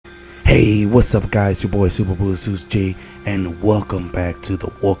Hey, what's up guys, your boy Super Boost G, and welcome back to The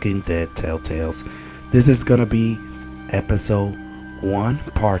Walking Dead Telltales. This is gonna be episode 1,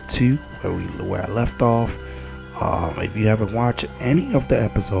 part 2, where I left off. If you haven't watched any of the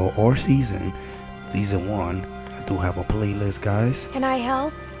episode or season 1, I do have a playlist, guys. Can I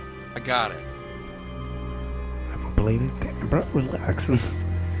help? I got it. I have a playlist. Damn, bro, relax.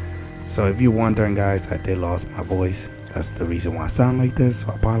 So if you're wondering, guys, I did lost my voice. That's the reason why I sound like this,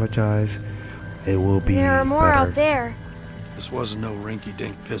 so I apologize. It will be There are more better. out there. This wasn't no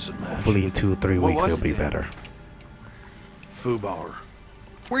rinky-dink pissing match. Hopefully in 2 or 3 weeks it'll be better. Foobar.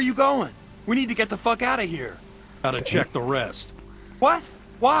 Where are you going? We need to get the fuck out of here. Gotta check the rest. What?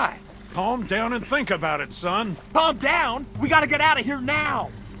 Why? Calm down and think about it, son. Calm down. We gotta get out of here now.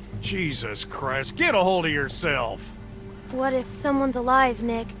 Jesus Christ, get a hold of yourself. What if someone's alive,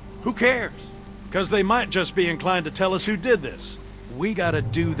 Nick? Who cares? Because they might just be inclined to tell us who did this. We gotta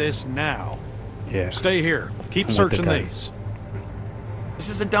do this now. Yeah. Stay here. Keep I'm with searching the guy. these. This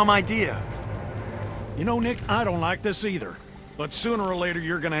is a dumb idea. You know, Nick, I don't like this either. But sooner or later,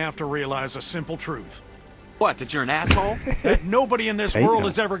 you're gonna have to realize a simple truth. What, that you're an asshole? That nobody in this Hey, world no.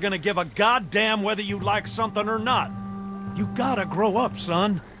 is ever gonna give a goddamn whether you like something or not. You gotta grow up,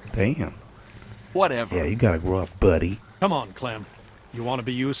 son. Damn. Whatever. Yeah, you gotta grow up, buddy. Come on, Clem. You want to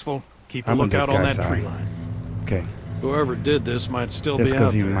be useful? Keep a I'm on lookout this on guy's that tree side. line. Okay. Whoever did this might still Just be out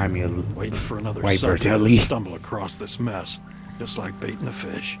because you there, remind me of waiting for another white subject version of to Lee. stumble across this mess, just like baiting a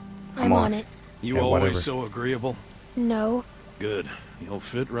fish. I'm on it. You Yeah, always whatever. so agreeable. No. Good. You'll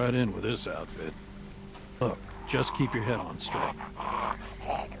fit right in with this outfit. Look, just keep your head on straight. I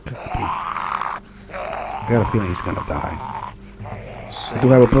got a feeling he's gonna die. I do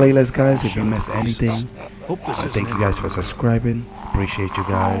have a playlist, guys. If you miss anything, Hope this isn't thank you guys for subscribing. Appreciate you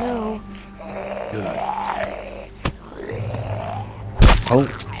guys. No. good.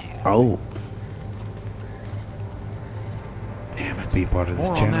 Oh. Damn it, be part of this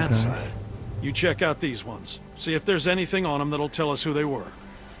More on channel, that guys. side. You check out these ones. See if there's anything on them that'll tell us who they were.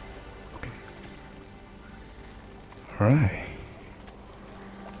 Alright.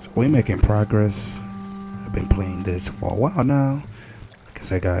 So we're making progress. I've been playing this for a while now. Like I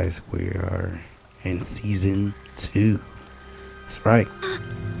said, guys, we are in season 2. That's right.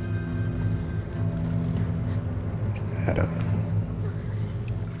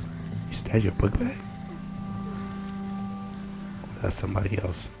 Is that your book bag? Or that's somebody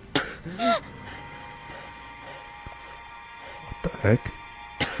else? What the heck?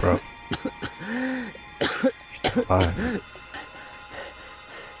 Bro. You're still alive.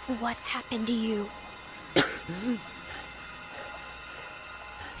 What happened to you?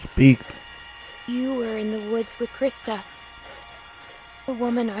 Speak. You were in the woods with Krista. The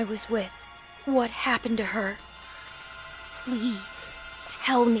woman I was with. What happened to her? Please,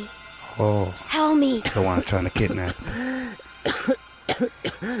 tell me. Oh, Tell me. the one trying to kidnap.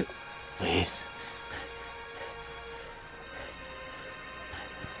 Please.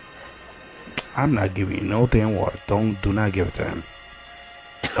 I'm not giving you no damn water. Do not give it to him.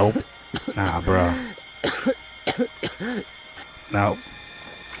 Nope. Nah, bro. Nope.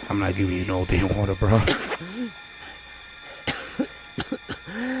 I'm not giving you no damn water, bro.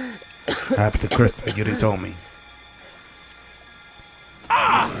 What happened to Krista? You didn't tell me.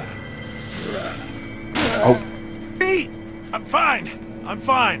 Oh, Pete! I'm fine. I'm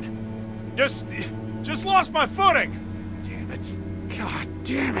fine. Just lost my footing. Damn it. God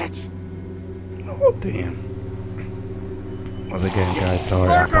damn it. oh damn. Once again, guys, sorry.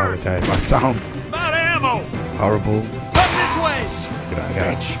 I apologize. My sound About ammo. horrible. Come this way. I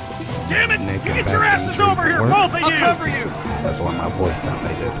got Damn it! Nick, You I'm get your back asses in over here, work. both of I'll you! cover you. That's why my voice sounds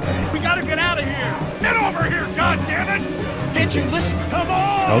like this, guys. We gotta get out of here. Get over here, goddammit! Can't you listen? Come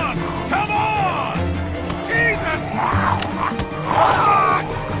on! Nope. Come on! Jesus!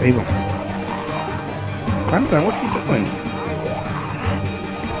 Save him. Clementine, what are you doing?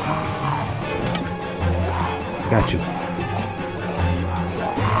 Got you.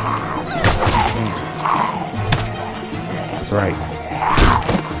 That's right.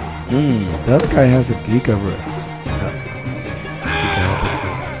 The other guy has a geek over it.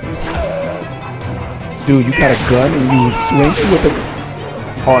 Dude, you got a gun and you swing with it.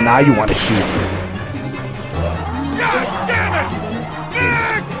 Oh, now you want to shoot. God damn it!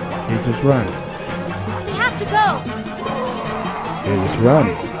 You just run. We have to go. Yeah, just run.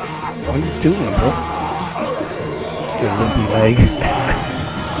 What are you doing, bro? Your limpy leg.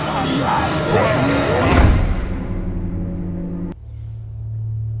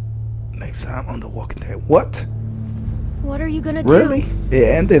 Next time on The Walking Dead. What? What are you gonna do? Really? It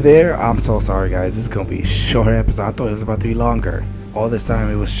ended there? I'm so sorry, guys. This is gonna be a short episode. I thought it was about to be longer. All this time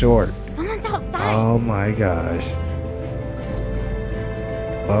it was short. Someone's outside. Oh my gosh.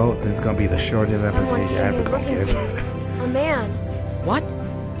 Well, this is gonna be the shortest Someone episode you came ever here gonna looking get. for you. A man. What?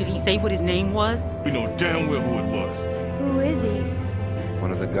 Did he say what his name was? We know damn well who it was. Who is he?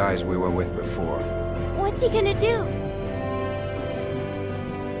 One of the guys we were with before. What's he gonna do?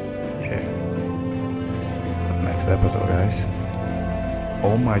 Yeah. Next episode, guys.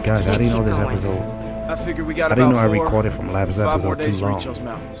 Oh my gosh, I didn't know this episode. I figure we got I didn't know I about recorded from last 5 more episode days too to reach long. those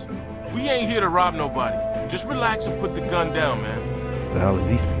mountains. We ain't here to rob nobody. Just relax and put the gun down, man. The hell are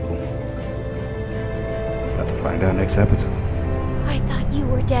these people? About to find out next episode. I thought you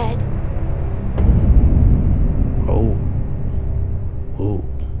were dead. Oh. Ooh.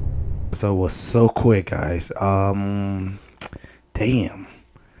 So it was so quick, guys. Damn.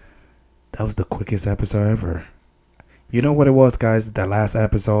 That was the quickest episode ever. You know what it was, guys? The last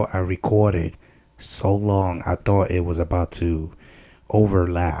episode I recorded so long, I thought it was about to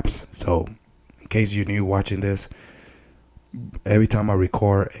overlapse. So, in case you're new watching this, every time I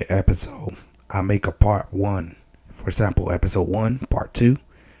record an episode, I make a part 1. For example, episode 1, part 2,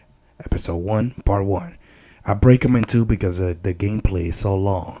 episode 1, part 1. I break them in two because the gameplay is so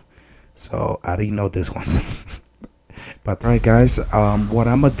long. So, I didn't know this one. But alright guys, what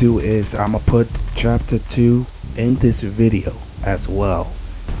I'm gonna do is I'm gonna put chapter 2 in this video as well.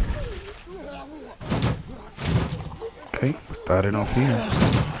 Okay, starting off here.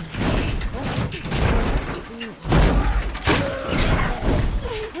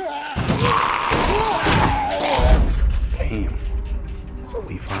 Damn. So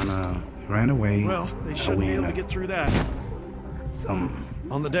we ran away. Well, they shouldn't be able to get through that. Some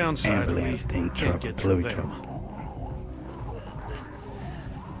On the downside, we ambulance thing, can't truck, get through delivery them. truck.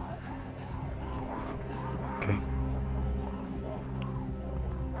 Okay.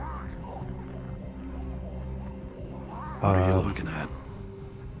 What are you looking at?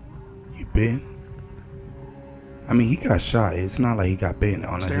 You been? I mean, he got shot. It's not like he got bitten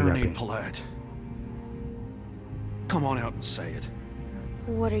unless he got Staring ain't bitten. polite. Come on out and say it.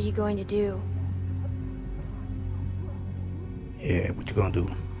 What are you going to do? Yeah, what you gonna do?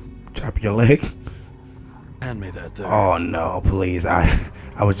 Chop your leg? Hand me that thing. Oh no, please. I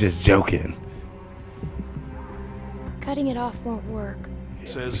was just joking. Cutting it off won't work.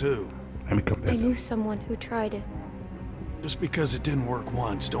 Says who? Let me come I this. knew someone who tried it. Just because it didn't work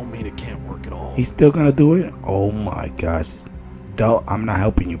once, don't mean it can't work at all. He's still gonna do it? Oh my gosh. Don't, I'm not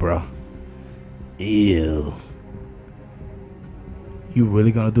helping you, bro. Ew. You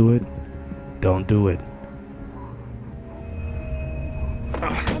really gonna do it? Don't do it.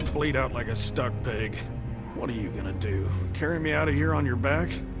 Bleed out like a stuck pig. What are you gonna do? Carry me out of here on your back?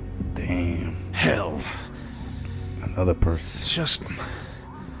 Damn. Hell. Another person.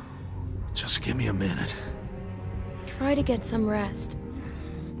 Just give me a minute. Try to get some rest.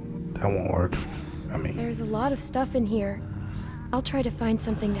 That won't work. I mean, There's a lot of stuff in here. I'll try to find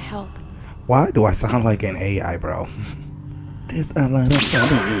something to help. why do I sound like an AI, bro? There's a lot of stuff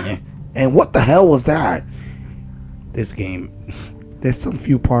in here. And what the hell was that? This game, there's some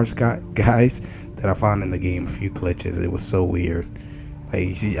few parts, guys, that I found in the game, a few glitches. It was so weird.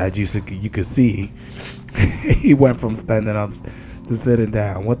 Like, you could see, he went from standing up to sitting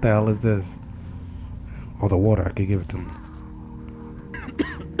down. What the hell is this? Oh, the water, I could give it to him.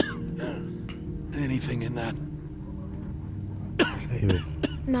 Anything in that? Save it.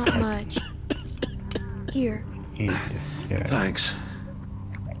 Not much. Here. Yeah. Thanks.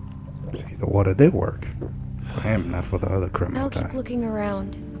 See, the water did work. For him, not for the other criminal I'll guy. keep looking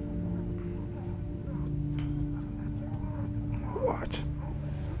around. Watch.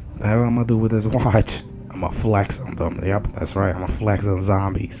 The hell I'm gonna do with this watch? I'm gonna flex on them. Yep, that's right. I'm gonna flex on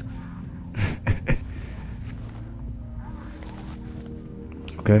zombies.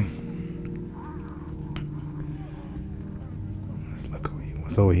 Okay. Let's look over here.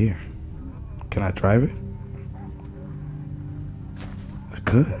 What's over here? Can I drive it? I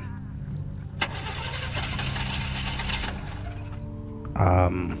could.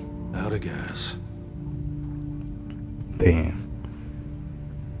 Out of gas. Damn.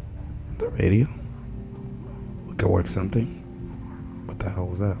 The radio? We could work something. What the hell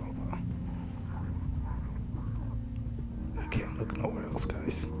was that all about? I can't look nowhere else,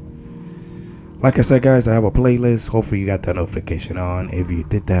 guys. Like I said, guys, I have a playlist. Hopefully you got that notification on. If you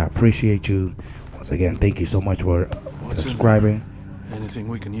did that, I appreciate you. Once again, thank you so much for subscribing. Anything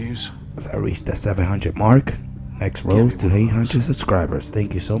we can use? As I reach the 700 mark. Next road to 800 subscribers.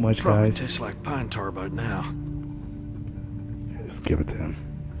 Thank you so much, Probably guys. tastes like pine tar by now. Just give it to him.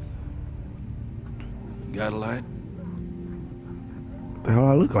 Got a light? The hell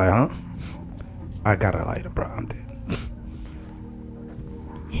I look like, huh? I got a lighter, bro. I'm dead.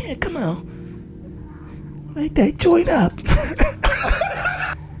 Yeah, come on. Light that joint up.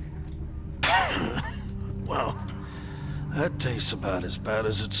 Well, that tastes about as bad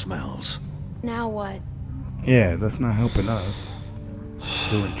as it smells. Now what? Yeah, that's not helping us.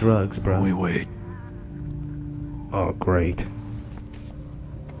 Doing drugs, bro. We wait. Oh, great.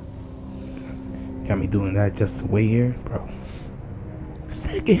 Got me doing that just to wait here, bro.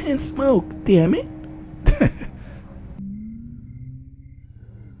 Stick it and smoke, damn it.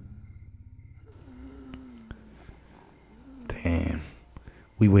 Damn.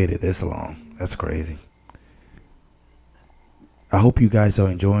 We waited this long. That's crazy. I hope you guys are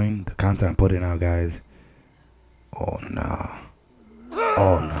enjoying the content I'm putting out, guys. Oh, no.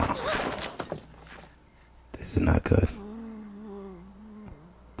 Oh, no. This is not good.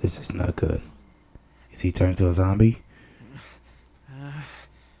 This is not good. Is he turned to a zombie?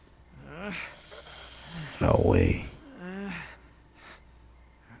 No way.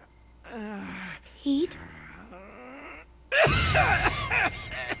 Heat?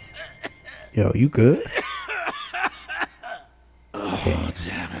 Yo, you good? Oh,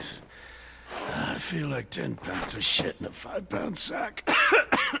 damn it. I feel like 10 pounds of shit in a 5-pound sack.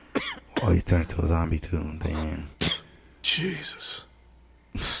 Oh, he's turned to a zombie too. Damn. Jesus.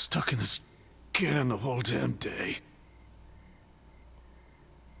 Stuck in this can the whole damn day.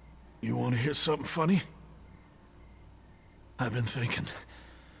 You want to hear something funny? I've been thinking,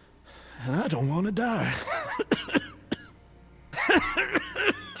 and I don't want to die.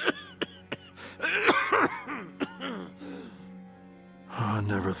 I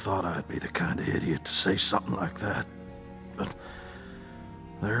never thought I'd be the kind of idiot to say something like that, but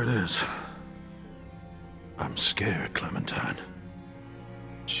there it is. I'm scared, Clementine.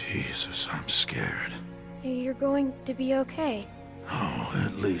 Jesus, I'm scared. You're going to be okay. Oh,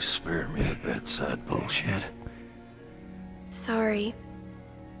 at least spare me the bedside bullshit. Sorry.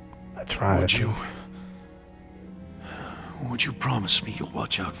 I tried to. Would you promise me you'll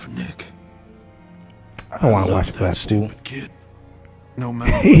watch out for Nick? I don't want to love watch that Black Fool. stupid kid. No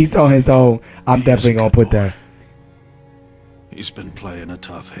matter. He's on his own. I'm He is definitely a gonna good put boy. that. He's been playing a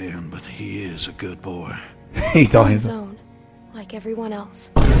tough hand, but he is a good boy. He's on his own. own, like everyone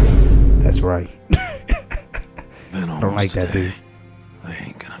else. That's right. Been I don't like almost a that day. dude. They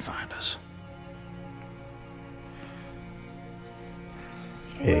ain't gonna find us.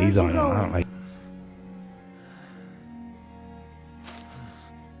 Yeah, he's on his own. I don't like.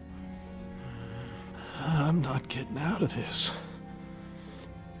 I'm not getting out of this.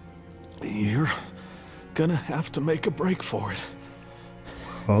 You're gonna have to make a break for it.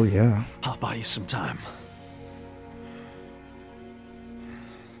 Oh yeah. I'll buy you some time.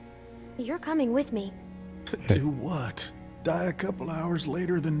 You're coming with me. To do what? Die a couple hours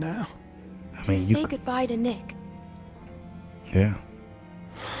later than now? I To mean, say you. goodbye to Nick. Yeah.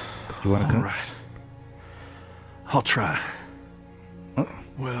 Do you want to All come? right. I'll try. Oh,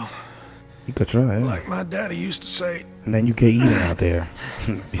 Well, you could try. Yeah. like my daddy used to say, And then you get eaten out there.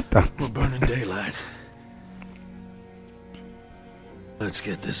 Stop. we're burning daylight. Let's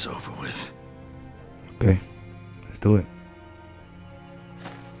get this over with. Okay. Let's do it.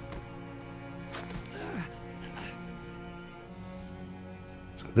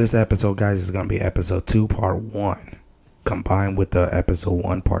 So this episode, guys, is gonna be episode 2, part 1, combined with the episode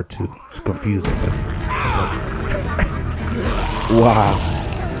 1, part 2. It's confusing, but wow.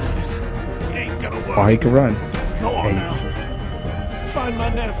 Ain't gonna How work. far he can run. Go on Hey. now. Find my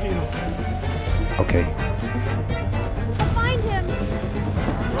nephew. Okay, Find him!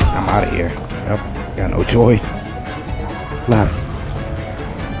 I'm out of here. Yep, got no choice. Left.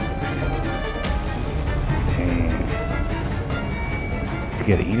 Damn. He's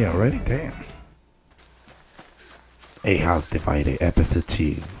getting eaten already? Damn. A House Divided, episode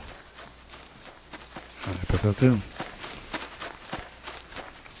 2. Episode 2.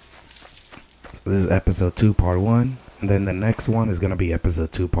 So this is episode 2, part 1. And then the next one is going to be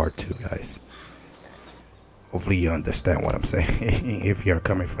episode 2, part 2, guys. Hopefully you understand what I'm saying. If you're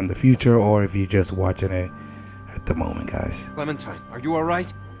coming from the future or if you're just watching it at the moment, guys. Clementine, are you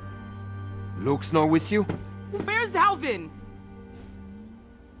alright? Luke's not with you? Where's Alvin?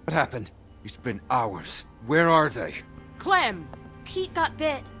 What happened? It's been hours. Where are they? Clem. Pete got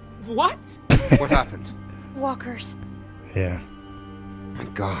bit. What? What happened? Walkers. Yeah, My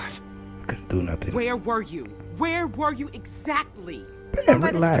God. couldn't do nothing. Where were you? Where were you exactly? Damn, By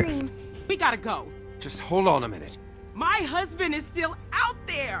the relax. stream. We gotta go. Just hold on a minute. My husband is still out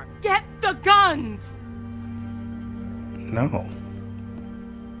there. Get the guns. No.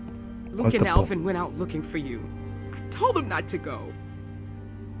 Luke What's and the Alvin went out looking for you. I told them not to go.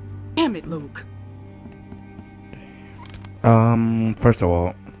 Damn it, Luke. First of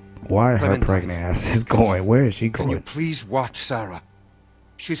all, why her Clementine. pregnant ass is going? Where is she Can you going? please watch Sarah?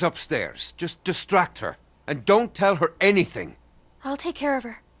 She's upstairs. Just distract her. And don't tell her anything. I'll take care of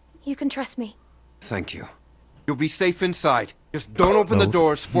her. You can trust me. Thank you. You'll be safe inside. Just don't open the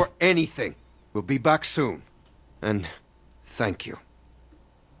doors for anything. We'll be back soon. And thank you.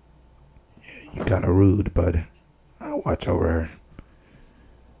 You kind of rude, but I'll watch over her.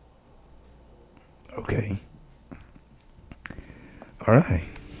 Okay. All right.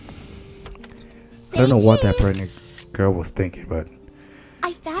 I don't know what that pregnant girl was thinking, but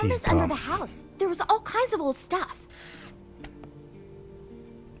I found she's this under dumb. the house. There was all kinds of old stuff.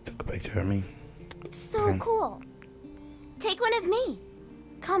 Took a picture of me. It's so cool. Take one of me.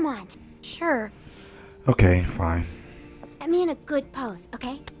 Come on. Sure. Okay, fine. Get me in a good pose,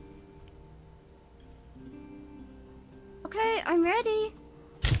 okay? Okay, I'm ready.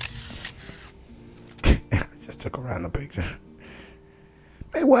 I just took a random picture.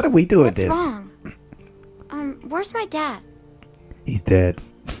 Man, why do we do What's this? wrong? Where's my dad? He's dead.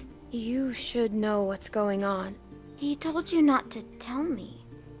 You should know what's going on. He told you not to tell me,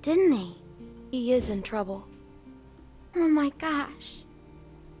 didn't he? He is in trouble. Oh my gosh.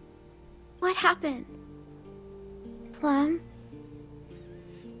 What happened? Plum?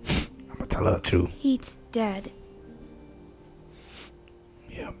 I'm gonna tell her the truth. He's dead.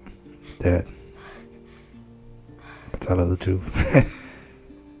 Yep, he's dead. I'm gonna tell her the truth.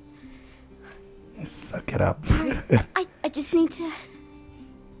 Suck it up. Sorry, I just need to...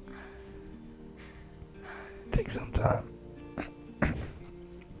 Take some time.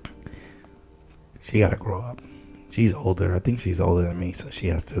 She gotta grow up. She's older. I think she's older than me, so she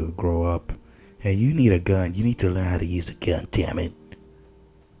has to grow up. Hey, you need a gun. You need to learn how to use a gun, damn it.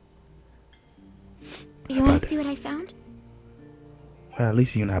 You want to see what I found? Well, at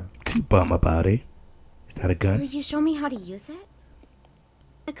least you're not too bum about it. Is that a Will gun? you show me how to use it?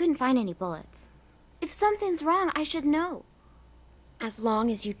 I couldn't find any bullets. If something's wrong, I should know. As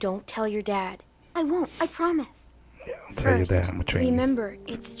long as you don't tell your dad. I won't, I promise. Yeah, I'll tell you that. I'm gonna train you. Remember,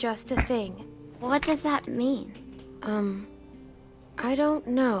 it's just a thing. What does that mean? I don't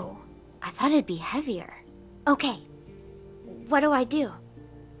know. I thought it'd be heavier. Okay. What do I do?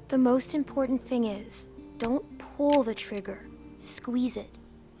 The most important thing is, don't pull the trigger. Squeeze it.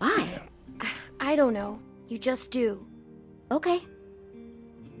 Why? I don't know. You just do. Okay.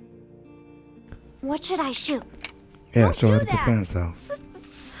 What should I shoot? Yeah, Don't show her do to that. defend herself.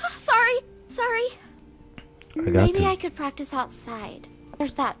 Sorry. I got Maybe to. I could practice outside.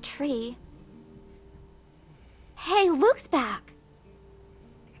 There's that tree. Hey, Luke's back.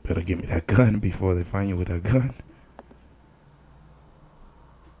 Better give me that gun before they find you with that gun.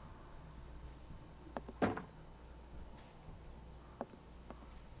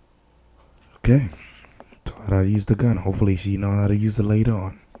 Okay. Taught her how to use the gun. Hopefully she know how to use it later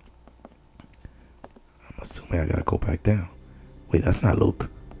on. I'm assuming I gotta go back down. Wait, that's not Luke.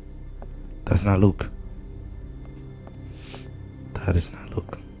 That's not Luke. That is not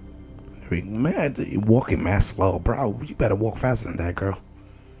Luke. Man, you're walking mad slow, bro. You better walk faster than that, girl.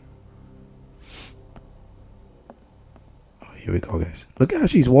 Oh, here we go, guys. Look how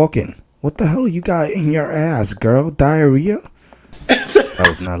she's walking. What the hell you got in your ass, girl? Diarrhea? That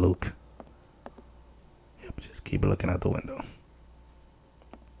was not Luke. Yep, just keep looking out the window.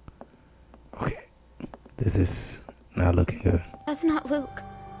 Okay. This is not looking good. That's not Luke.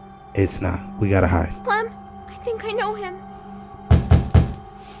 It's not. We gotta hide. Clem, I think I know him.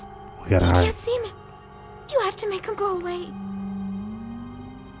 We gotta He hide. can't see me. You have to make him go away.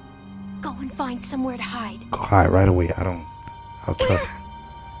 Go and find somewhere to hide. Go hide right away. I'll trust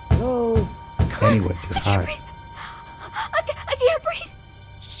you. Clem, Anyway, just I can't hide. breathe. I can't breathe.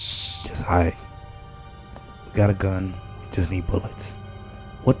 Just hide. We got a gun. We just need bullets.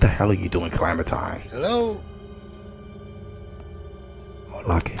 What the hell are you doing, Clementine? Hello? Oh,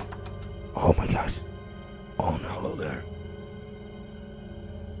 lock it. Oh my gosh. Oh no. Hello there.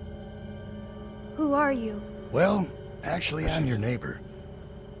 Who are you? Well, actually, I'm your neighbor.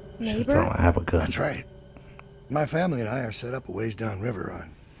 Just tell him I have a gun. That's right. My family and I are set up a ways downriver.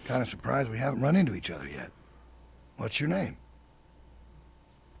 I'm kind of surprised we haven't run into each other yet. What's your name?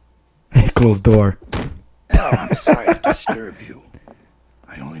 Closed door. Oh, I'm sorry to disturb you.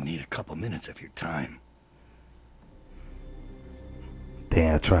 I only need a couple minutes of your time.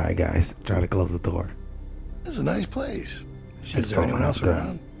 Damn, try, guys. Try to close the door. This is a nice place. Should've Is there told him anyone I else have a gun.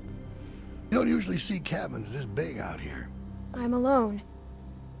 around? You don't usually see cabins this big out here. I'm alone.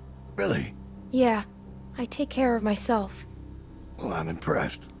 Really? Yeah, I take care of myself. Well, I'm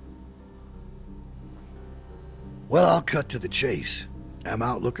impressed. Well, I'll cut to the chase. I'm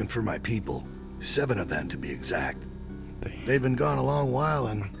out looking for my people. 7 of them, to be exact. Damn. They've been gone a long while,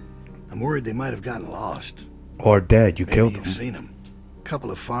 and I'm worried they might have gotten lost. Or dead. You Maybe killed you've them. seen them. A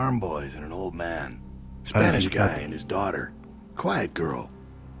couple of farm boys and an old man. I didn't Spanish see guy nothing. and his daughter. Quiet girl.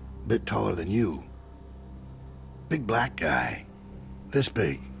 Bit taller than you. Big black guy. This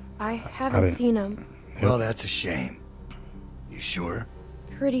big. I haven't didn't- seen him. Well, that's a shame. You sure?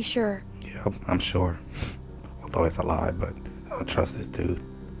 Pretty sure. Yep, I'm sure. Although it's a lie, but I don't trust this dude.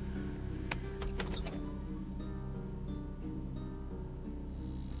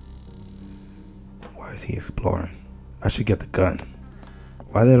 Why is he exploring? I should get the gun.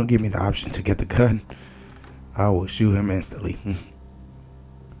 Why they don't give me the option to get the gun? I will shoot him instantly.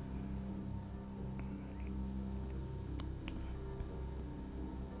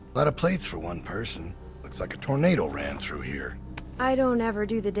 A lot of plates for one person. Looks like a tornado ran through here. I don't ever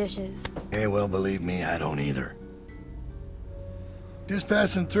do the dishes. Hey, well, believe me, I don't either. Just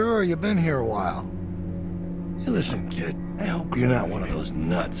passing through, or you been here a while? Hey, listen, kid. I hope you're not one of those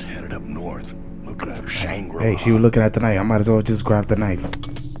nuts headed up north, looking for Shangri-La. Hey, she was looking at the knife. I might as well just grab the knife.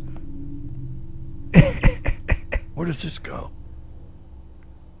 Where does this go?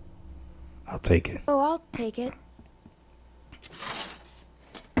 I'll take it. Oh, I'll take it.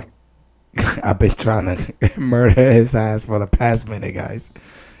 I've been trying to murder his ass for the past minute, guys.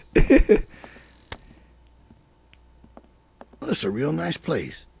 Well, it's a real nice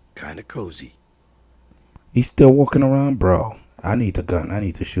place. Kind of cozy. He's still walking around, bro. I need the gun. I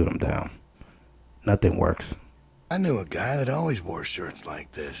need to shoot him down. Nothing works. I knew a guy that always wore shirts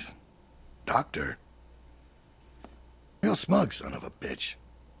like this. Doctor. Real smug son of a bitch.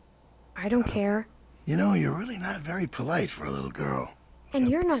 I don't care. You know, you're really not very polite for a little girl. And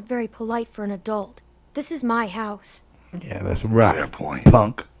you're not very polite for an adult. This is my house. Yeah, that's right. Fair point.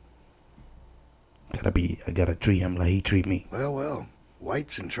 Punk. I gotta treat him like he treat me. Well, well.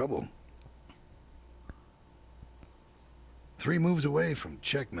 White's in trouble. 3 moves away from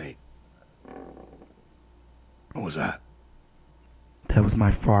checkmate. What was that? That was my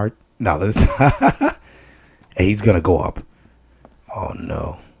fart. No, this. Hey, he's gonna go up. Oh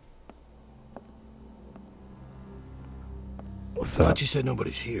no. What's I up? thought you said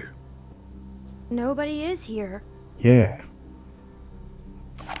nobody's here. Nobody is here. Yeah.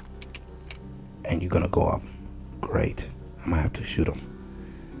 And you're gonna go up. Great. I might have to shoot him.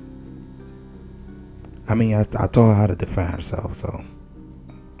 I mean, I told her how to defend herself, so.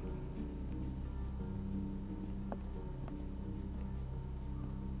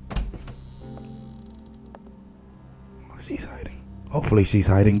 She's hiding. Hopefully she's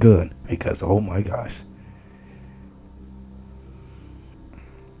hiding good, because oh my gosh.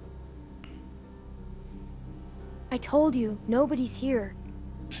 I told you, nobody's here.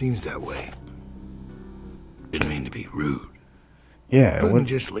 Seems that way. Didn't mean to be rude. Yeah, it Couldn't was,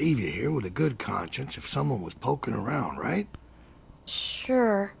 just leave you here with a good conscience if someone was poking around, right?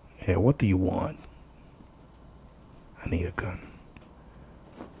 Sure. yeah, what do you want? I need a gun.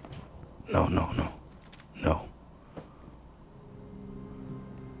 No, no, no. No.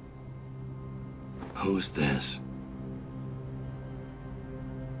 Who's this?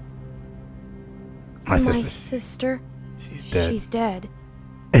 My sister. sister. She's dead. She's dead.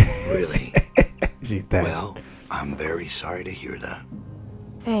 Really? She's dead. Well, I'm very sorry to hear that.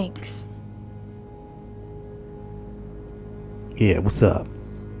 Thanks. Yeah, what's up?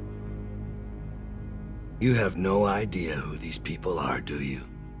 You have no idea who these people are, do you?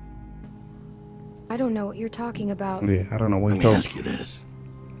 I don't know what you're talking about. Yeah, I don't know what Let you're me talking. ask you this.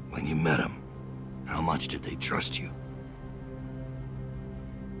 When you met them, how much did they trust you?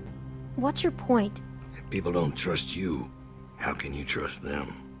 What's your point? If people don't trust you, how can you trust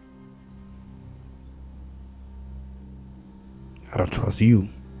them? I don't trust you.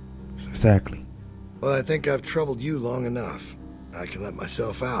 Exactly. Well, I think I've troubled you long enough. I can let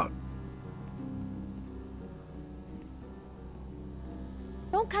myself out.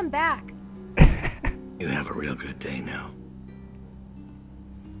 Don't come back. You have a real good day now.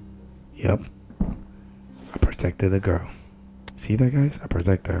 Yep. I protected the girl. See that, guys? I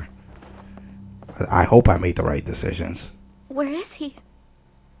protect her. I hope I made the right decisions. Where is he?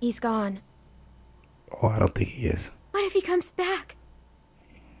 He's gone. Oh, I don't think he is. What if he comes back?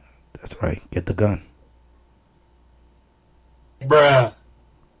 That's right. Get the gun. Bruh.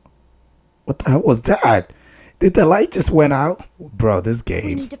 What the hell was that? Did the light just went out? Bro, this We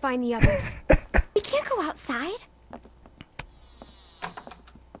game. need to find the others. We can't go outside.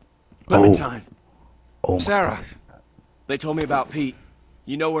 Clementine. Oh my Sarah. gosh. They told me about Pete.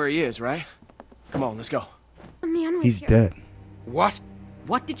 You know where he is, right? Come on, let's go. A man was He's here. dead. What?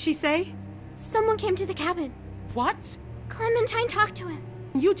 What did she say? Someone came to the cabin. What? Clementine talked to him.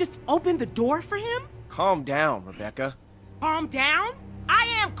 You just opened the door for him? Calm down, Rebecca. Calm down? I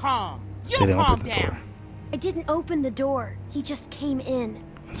am calm. You Didn't calm open the door. down. I didn't open the door. He just came in.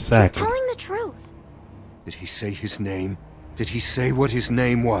 Exactly. He's telling the truth. Did he say his name? Did he say what his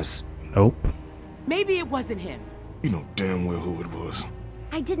name was? Nope. Maybe it wasn't him. You know damn well who it was.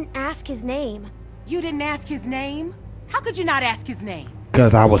 I didn't ask his name. You didn't ask his name? How could you not ask his name?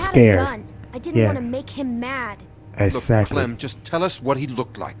 Because I was He had a scared. gun. I didn't Yeah. want to make him mad. Exactly. Look, Clem, just tell us what he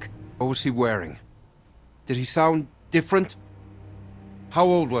looked like. What was he wearing? Did he sound different? How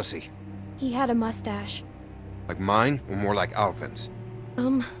old was he? He had a mustache. Like mine, or more like Alvin's?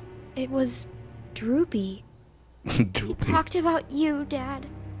 It was droopy. Droopy. Talked about you, Dad.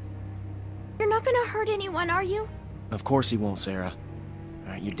 You're not gonna hurt anyone, are you? Of course he won't, Sarah.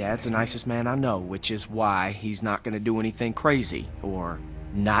 Your dad's the nicest man I know, which is why he's not gonna do anything crazy or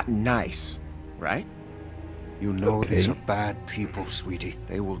not nice, right? You know Okay. these are bad people, sweetie.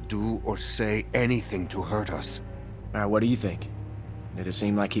 They will do or say anything to hurt us. Alright, what do you think? Did it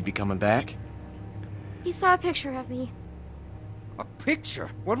seem like he'd be coming back? He saw a picture of me. A picture?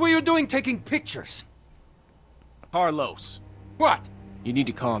 What were you doing taking pictures? Carlos, What? you need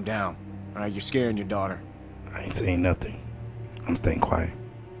to calm down. Alright, you're scaring your daughter. I ain't saying nothing. I'm staying quiet.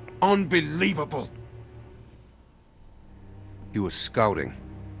 Unbelievable. He was scouting.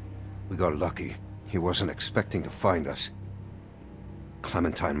 We got lucky. He wasn't expecting to find us.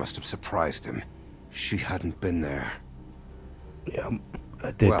 Clementine must have surprised him. If she hadn't been there. Yeah,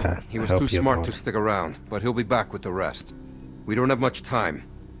 I did Well, that. he I was helped too your smart daughter. to stick around, but he'll be back with the rest. We don't have much time.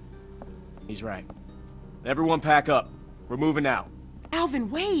 He's right. Everyone pack up. We're moving out. Alvin,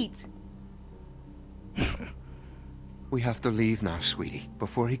 wait. We have to leave now, sweetie,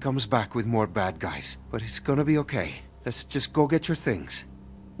 before he comes back with more bad guys. But it's gonna be okay. Let's just go get your things.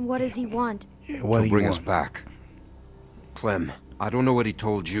 What does he want? Yeah, what do To you bring us want? back. Clem, I don't know what he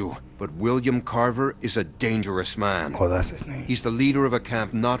told you, but William Carver is a dangerous man. Oh, that's his name. He's the leader of a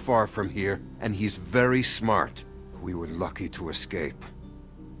camp not far from here, and he's very smart. We were lucky to escape.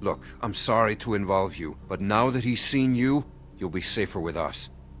 Look, I'm sorry to involve you, but now that he's seen you, you'll be safer with us.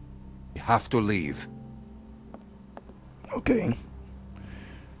 You have to leave. Okay.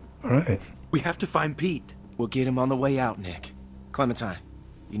 Alright. We have to find Pete. We'll get him on the way out, Nick. Clementine,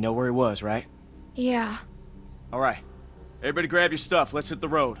 you know where he was, right? Yeah. Alright. Everybody grab your stuff. Let's hit the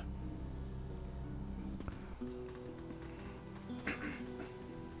road.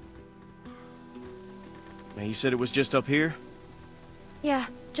 Now, you said it was just up here? Yeah,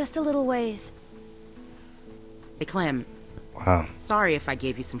 just a little ways. Hey, Clem. Wow. Sorry if I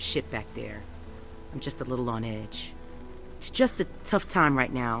gave you some shit back there. I'm just a little on edge. It's just a tough time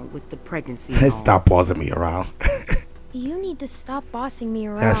right now with the pregnancy and all. Stop bossing me around. You need to stop bossing me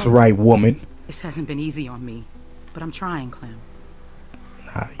around. That's right, woman. This hasn't been easy on me, but I'm trying, Clem.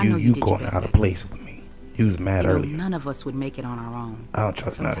 Nah, I know you did your going best out of back place with me. You was mad You know, earlier. none of us would make it on our own. I don't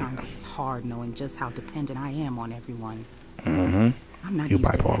trust none of Sometimes you. it's hard knowing just how dependent I am on everyone. Mm-hmm. I'm not You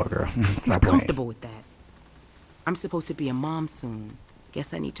used to bipolar, that. girl. I'm Stop not playing. comfortable with that. I'm supposed to be a mom soon.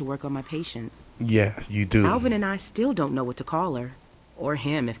 Guess I need to work on my patience. Yeah, you do. Alvin and I still don't know what to call her. Or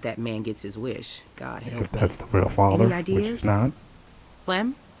him if that man gets his wish. God help If that's the real father, Any which ideas? is not.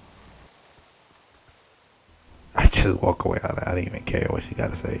 Clem? I just walk away. I didn't even care what she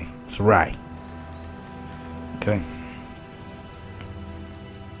got to say. It's right. Okay.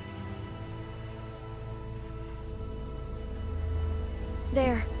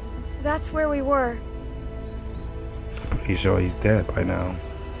 There. That's where we were. Pretty sure he's dead by now.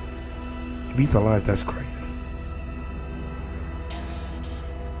 If he's alive, that's crazy.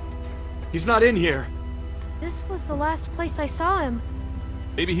 He's not in here. This was the last place I saw him.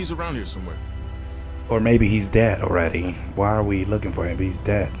 Maybe he's around here somewhere. Or maybe he's dead already. Why are we looking for him? He's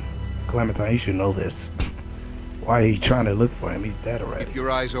dead. Clementine, you should know this. Why are you trying to look for him? He's dead already. Keep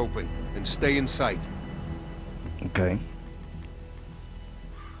your eyes open and stay in sight. Okay.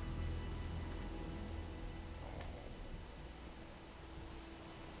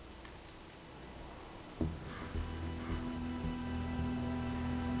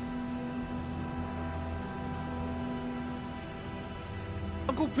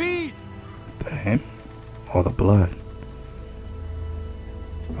 Uncle Pete! Is that him? All the blood.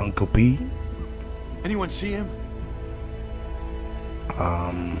 Uncle P? Anyone see him?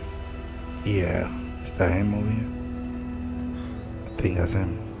 Yeah. Is that him over here? I think that's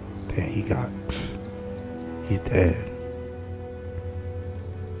him. Damn, he got... He's dead.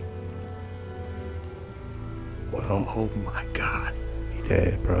 Well, Oh my God. he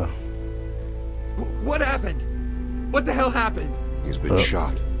dead, bro. What happened? What the hell happened? He's been Look.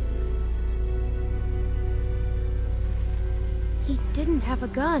 shot. He didn't have a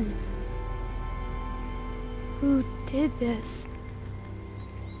gun. Who did this?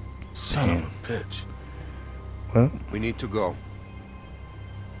 Son of a bitch. Well, We need to go.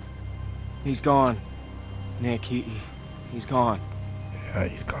 He's gone. Nick, he's gone. yeah,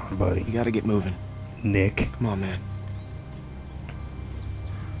 he's gone, buddy. You gotta get moving. Nick. Come on, man.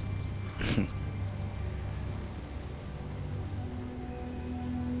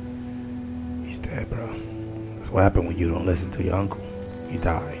 He's dead, bro. That's what happened when you don't listen to your uncle. You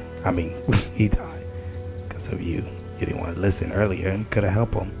die. I mean, he died because of you. You didn't want to listen earlier and could have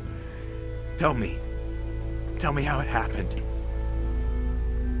helped him. Tell me. Tell me how it happened.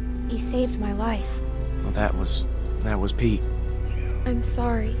 He saved my life. Well, that was Pete. I'm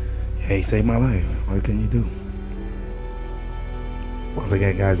sorry. Yeah, he saved my life. What can you do? Once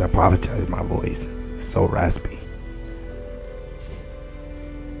again, guys, I apologize. My voice is so raspy.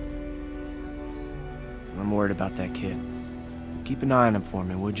 I'm worried about that kid. Keep an eye on him for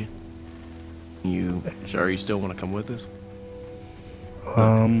me, would you? You sure you still want to come with us?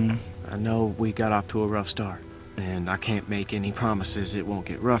 I know we got off to a rough start, and I can't make any promises it won't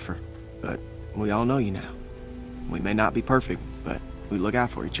get rougher, but we all know you now. We may not be perfect, but we look out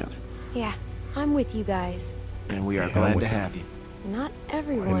for each other. Yeah, I'm with you guys. And we are Yeah, glad I'm to with have you. Not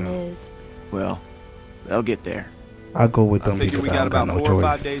everyone is. Well, they'll get there. I'll go with I them figure because we I got don't got about no 4 or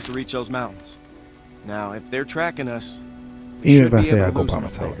 5 choice. days to reach those mountains. Now, if they're tracking us, we Even should if I be say able I to go lose by them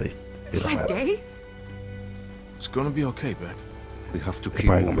myself, there. it don't 5 matter. days? It's gonna be okay, Beck. We have to They're keep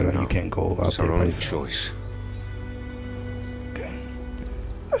probably gonna be moving like, now. you can't go out It's our there only by yourself. choice. Okay.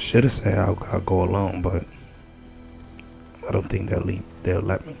 I should have said I'll go alone, but I don't think they'll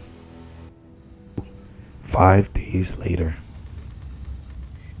let me. 5 days later.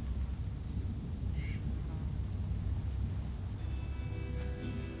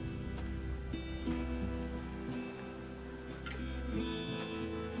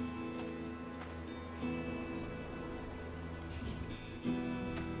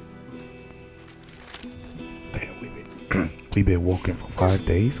 We've been walking for 5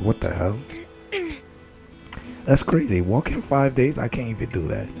 days. What the hell? That's crazy. Walking 5 days, I can't even do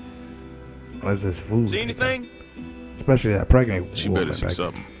that. Unless there's food. See anything? Especially that pregnant She woman better see back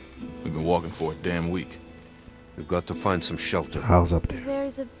something. We've been walking for a damn week. We've got to find some There's shelter. a house up there.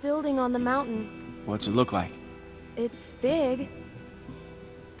 There's a building on the mountain. What's it look like? It's big.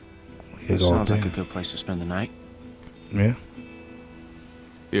 We It can go up sounds like a there. good place to spend the night. Yeah.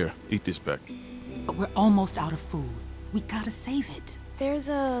 Here, eat this, Beck. But we're almost out of food. We gotta save it. There's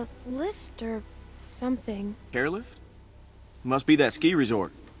a lift or something. Chairlift? Must be that ski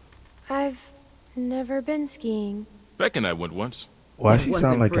resort. I've never been skiing. Beck and I went once. Why It she wasn't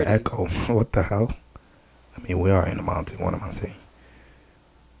sound like pretty. an echo? What the hell? I mean, we are in the mountain. What am I saying?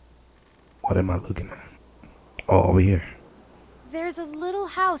 What am I looking at? Oh, over here. There's a little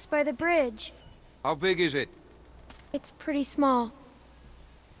house by the bridge. How big is it? It's pretty small.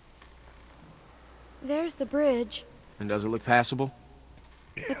 There's the bridge. And does it look passable?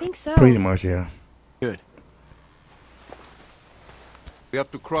 I think so. Pretty much, yeah. Good. We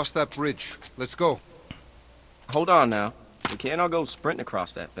have to cross that bridge. Let's go. Hold on now. We can't all go sprinting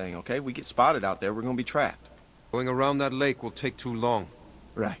across that thing, okay? We get spotted out there, we're gonna be trapped. Going around that lake will take too long.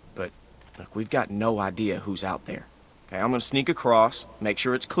 Right, but look, we've got no idea who's out there. Okay, I'm gonna sneak across, make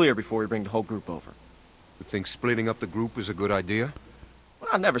sure it's clear before we bring the whole group over. You think splitting up the group is a good idea? Well,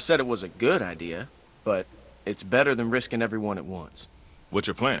 I never said it was a good idea, but it's better than risking everyone at once. What's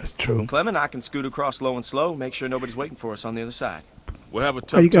your plan? That's true. Clem and I can scoot across low and slow, make sure nobody's waiting for us on the other side. We'll have a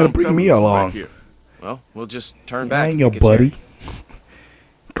tough you gotta time bring covering me this along? back here. Well, we'll just turn I back. ain't if your it gets buddy. hairy.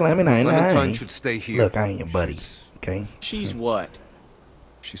 Clementine, I Clementine ain't. should stay here. Look, I ain't your buddy. Okay? She's what?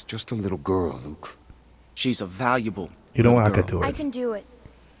 She's just a little girl, Luke. She's a valuable You know what? I little could girl. do I it. can do it.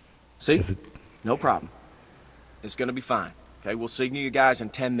 See? Is it- No problem. It's gonna be fine. Okay, we'll signal you guys in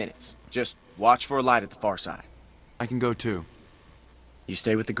 10 minutes. Just watch for a light at the far side. I can go too. You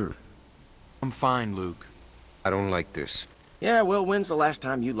stay with the group. I'm fine, Luke. I don't like this. Yeah, well, when's the last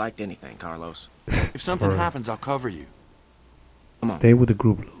time you liked anything, Carlos? If something Alright. happens, I'll cover you. Come on. Stay with the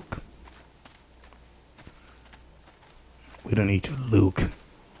group, Luke. We don't need you, Luke.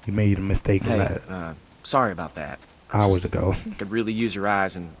 You made a mistake Hey, that sorry about that. hours ago. Could really use your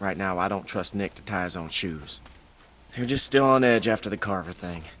eyes, and right now I don't trust Nick to tie his own shoes. They're just still on edge after the Carver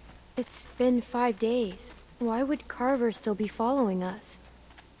thing. It's been 5 days. Why would Carver still be following us?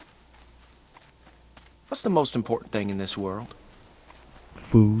 What's the most important thing in this world?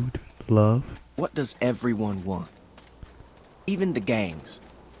 Food, love. What does everyone want? Even the gangs.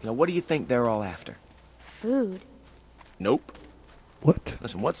 You know, what do you think they're all after? Food. Nope. What?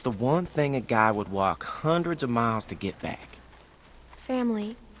 Listen, what's the one thing a guy would walk hundreds of miles to get back?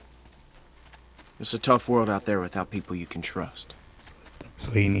 family. It's a tough world out there without people you can trust.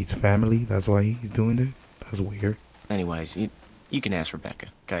 So he needs family? That's why he's doing it? That's weird. Anyways, you can ask Rebecca,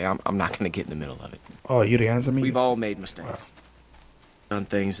 okay? I'm not gonna get in the middle of it. Oh, you didn't answer me? We've all made mistakes. Done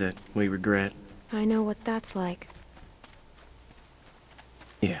things that we regret. I know what that's like.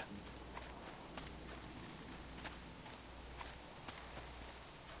 Yeah.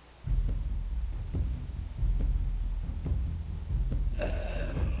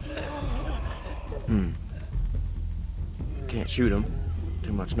 Can't shoot them.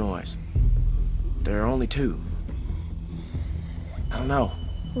 Too much noise. There are only 2. I don't know.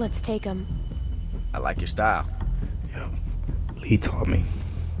 Let's take him. I like your style. Yeah. Lee taught me.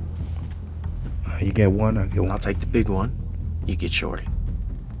 You get one, I get one. I'll take the big one. You get Shorty.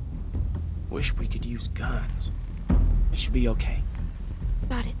 Wish we could use guns. We should be okay.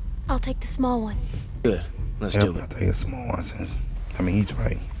 Got it. I'll take the small one. Good. Let's do it. I'll take a small one since... I mean, he's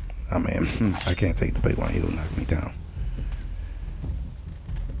right. I mean, I can't take the big one. He'll knock me down.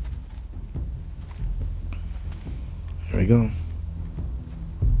 Here we go.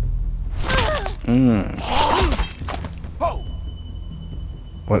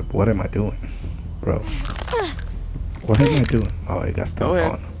 What am I doing, bro? What am I doing? Oh, it got stuck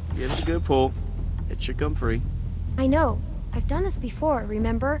on. Give it a good pull. It should come free. I know. I've done this before,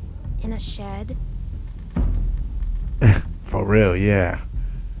 remember? In a shed. For real, yeah.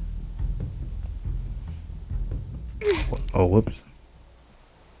 Oh, whoops.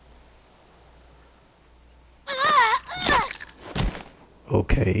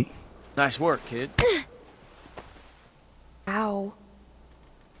 Okay. Nice work, kid. Ow.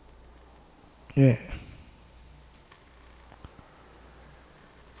 Yeah.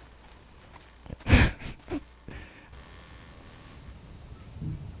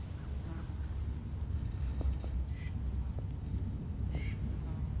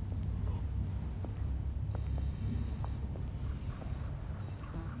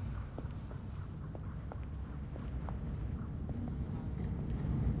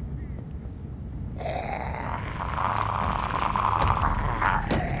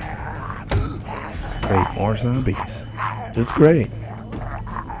 Great, more zombies. Just great.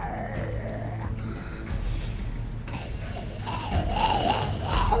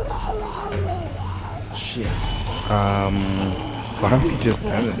 Shit. Why are we just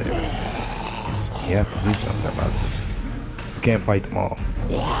standing there? You have to do something about this. You can't fight them all.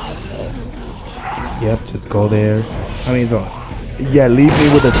 Yep, just go there. I mean, so yeah, leave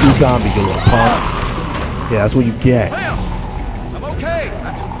me with the 2 zombies, you little punk. Yeah, that's what you get. I'm okay.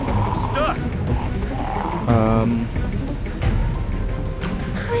 I'm stuck.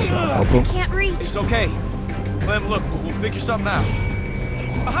 I can't reach. It's okay. Clem, look, we'll figure something out.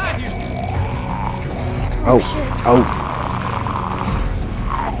 Behind you. Oh.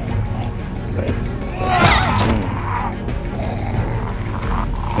 Legs.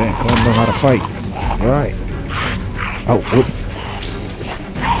 Man, Clem know how to fight. That's right. Oh, whoops.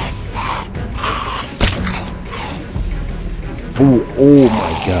 Oh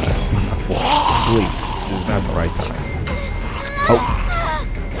my God. Not for. Please. This is not the right time.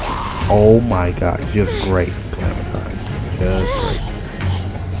 Oh my gosh. Just great. Clementine. Just great.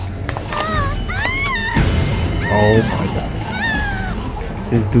 Oh my gosh.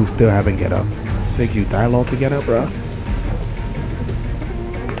 This dude still haven't get up. Takes you that long to get up, bro?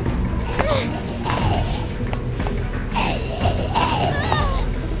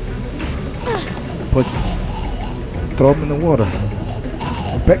 Push him. Throw him in the water.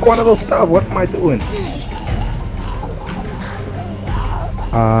 Pick one of those stuff. What am I doing?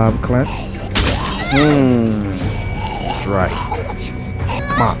 Clint. That's right.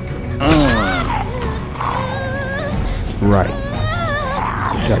 Come on. That's right.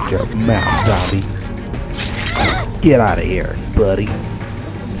 Shut your mouth, zombie. Get out of here, buddy.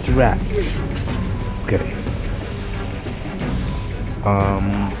 That's right. Okay.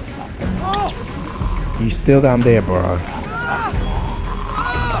 He's still down there, bro.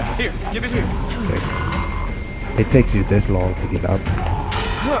 Here, give it here. Okay. It takes you this long to get up.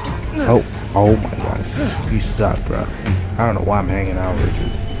 Oh my gosh. You suck, bro. I don't know why I'm hanging out with you.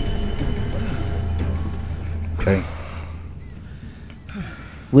 Okay.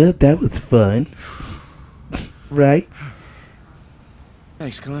 Well, that was fun. Right?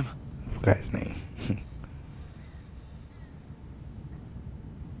 Thanks, Clem. I forgot his name.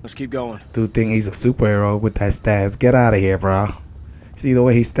 Let's keep going. Dude think he's a superhero with that stats. Get out of here, bro. See the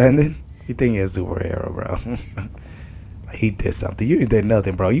way he's standing? You think he's a superhero, bro. Like he did something. You did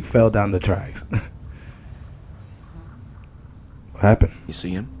nothing, bro. You fell down the tracks. What happened? You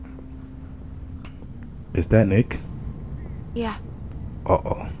see him? Is that Nick? Yeah,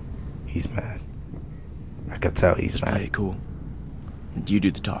 Uh-oh. He's mad. I could tell he's Just mad. play it cool. You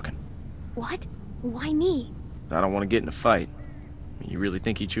do the talking. What? Why me? I don't want to get in a fight. You really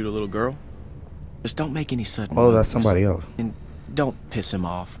think he'd shoot a little girl? Just don't make any sudden Oh, that's moves. somebody else. And don't piss him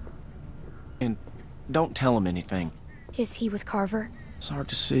off. And don't tell him anything. Is he with Carver? It's hard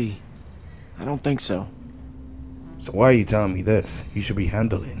to see. I don't think so. So why are you telling me this? You should be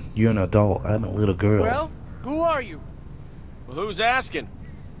handling. You're an adult. I'm a little girl. Well, who are you? Well, who's asking?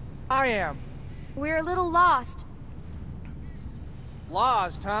 I am. We're a little lost.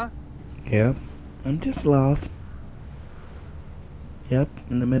 Lost, huh? Yep. I'm just lost. Yep,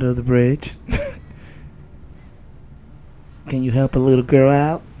 in the middle of the bridge. Can you help a little girl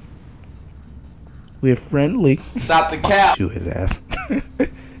out? We're friendly. Stop the cap. Shoot his ass.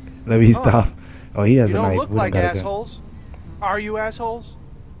 Let me stop. Oh, he has You a don't knife. look We don't like got a gun. assholes. Are you assholes?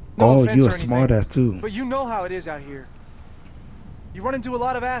 No Oh, offense you or a anything, smart ass too. But you know how it is out here. You run into a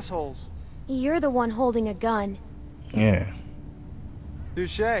lot of assholes. You're the one holding a gun. Yeah.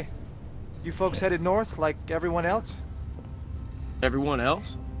 Touché. You folks headed north like everyone else? Everyone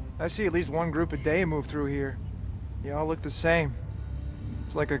else? I see at least one group a day move through here. You all look the same.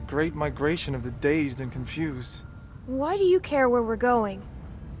 It's like a great migration of the dazed and confused. Why do you care where we're going?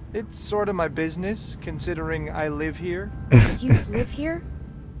 It's sort of my business, considering I live here. You live here?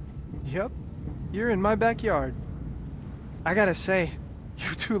 Yep. You're in my backyard. I gotta say,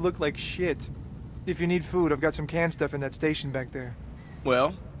 you two look like shit. If you need food, I've got some canned stuff in that station back there.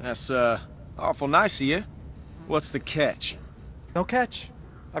 Well, that's, awful nice of you. What's the catch? No catch.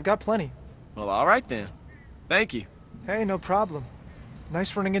 I've got plenty. Well, all right then. Thank you. Hey, no problem.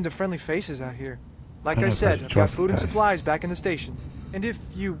 Nice running into friendly faces out here. Like I I don't said, know if I should I've got trust food and guys. supplies back in the station. And if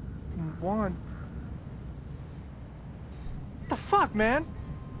you want... What the fuck, man?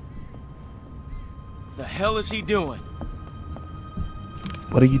 The hell is he doing?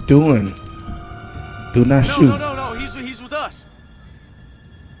 What are you doing? Do not shoot. No, he's with us.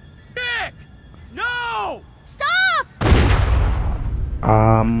 Nick! No! Stop!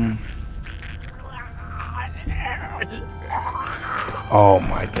 Oh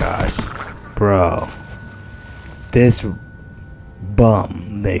my gosh. Bro. This bum,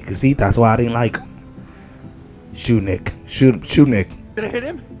 Nick. See, that's why I didn't like him. Shoot Nick. Shoot Nick. Did I hit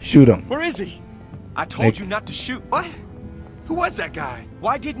him? Shoot him. Where is he? I told you not to shoot. What? Who was that guy?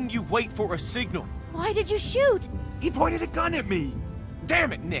 Why didn't you wait for a signal? Why did you shoot? He pointed a gun at me.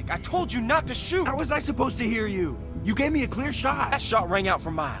 Damn it, Nick. I told you not to shoot. How was I supposed to hear you? You gave me a clear shot. That shot rang out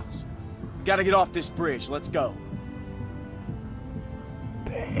for miles. Gotta get off this bridge. Let's go.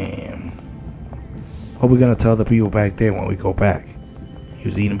 Damn. What we gonna tell the people back there when we go back? He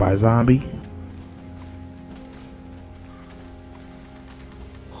was eaten by a zombie?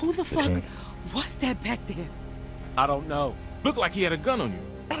 Who the fuck Okay. was that back there? I don't know. Looked like he had a gun on you.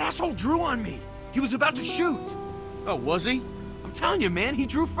 That asshole drew on me. He was about to shoot. Oh, was he? I'm telling you, man, he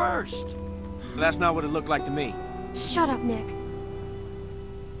drew first. That's not what it looked like to me. Shut up, Nick.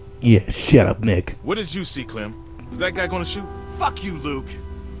 Yeah, shut up, Nick. What did you see, Clem? Was that guy gonna shoot? Fuck you, Luke.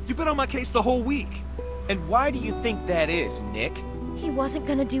 You've been on my case the whole week. And why do you think that is, Nick? He wasn't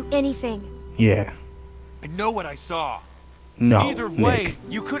gonna do anything. Yeah. I know what I saw. No, Either way, Nick.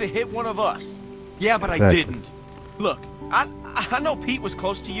 you could have hit one of us. Yeah, but Exactly. I didn't. Look, I know Pete was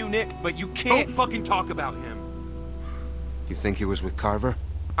close to you, Nick, but you can't... Don't fucking talk about him. You think he was with Carver?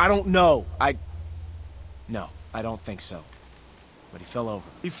 I don't know. No, I don't think so. But he fell over.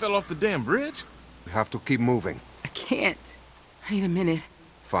 He fell off the damn bridge? We have to keep moving. I can't. I need a minute.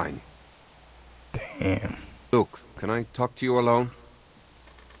 Fine. Damn. Luke, can I talk to you alone?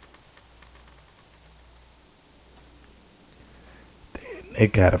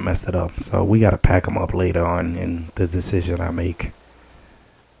 Nick gotta mess it up. So we gotta pack him up later on in the decision I make.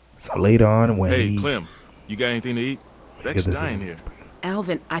 So later on when Hey, he... Clem, you got anything to eat? Get Beck's this dying in. here.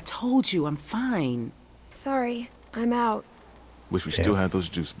 Alvin, I told you I'm fine. Sorry, I'm out. Wish we Yeah. still had those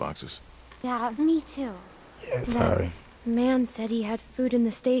juice boxes. Yeah, me too. Yeah, sorry. Man said he had food in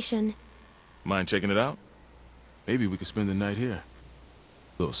the station. Mind checking it out? Maybe we could spend the night here.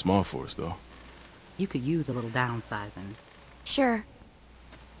 A little small for us, though. You could use a little downsizing. Sure.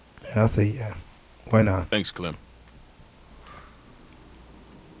 I'll say yeah. Why not? Thanks, Clem.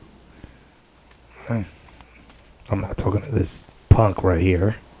 Hey. I'm not talking to this punk right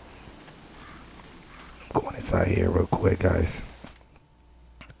here. I'm going inside here real quick, guys.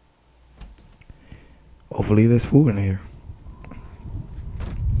 Hopefully there's food in here.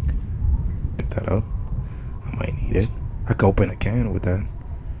 Pick that up. I might need it. I could open a can with that.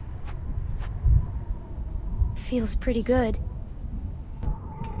 Feels pretty good.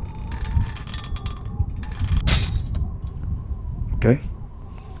 Okay.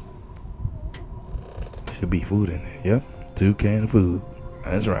 Should be food in there. Yep. 2 cans of food.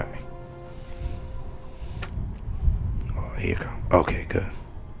 That's right. Oh, here come. Okay, good.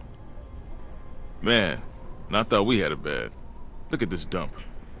 Man, and I thought we had it bad. Look at this dump.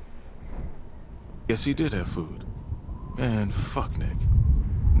 Guess he did have food. Man, fuck Nick.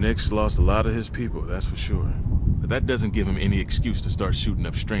 Nick's lost a lot of his people, that's for sure. But that doesn't give him any excuse to start shooting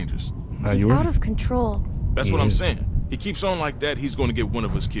up strangers. He's out of control. That's what I'm saying. He keeps on like that, he's gonna get one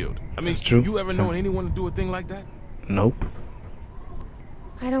of us killed. I mean, you ever known anyone to do a thing like that? Nope.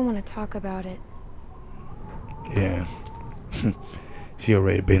 I don't want to talk about it. Yeah. She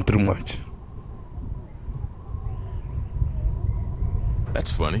already been through much.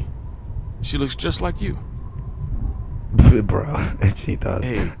 That's funny. She looks just like you. Bro, she does.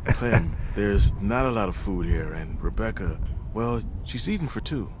 Hey, Clem, there's not a lot of food here, and Rebecca, well, she's eating for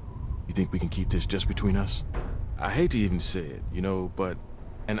 2. You think we can keep this just between us? I hate to even say it, you know, but...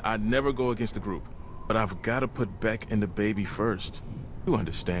 And I'd never go against the group, but I've got to put Beck and the baby first. You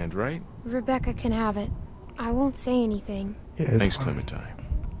understand, right? Rebecca can have it. I won't say anything. Yeah, Thanks, fine. Clementine.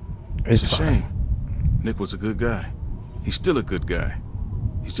 It's a shame. Nick was a good guy. He's still a good guy.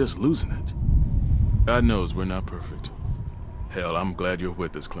 He's just losing it. God knows we're not perfect. Hell, I'm glad you're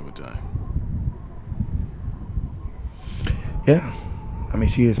with us, Clementine. Yeah. I mean,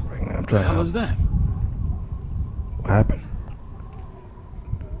 she is pregnant. I'm trying. What the hell is that? What happened?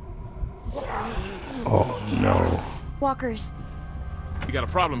 Oh, no. Walkers. We got a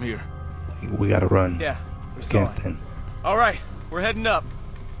problem here. We gotta run. Yeah, we saw Against it. him. All right, we're heading up.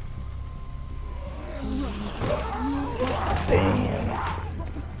 Damn.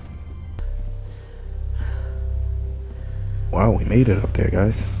 Wow, we made it up there,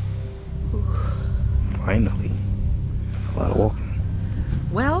 guys. Finally. That's a lot of walking.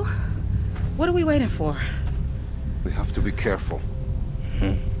 Well, what are we waiting for? We have to be careful.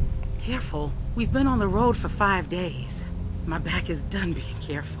 Careful? We've been on the road for 5 days. My back is done being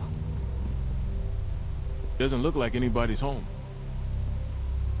careful. Doesn't look like anybody's home.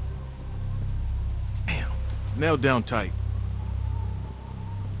 Damn. Nailed down tight.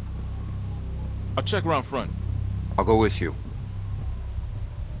 I'll check around front. I'll go with you.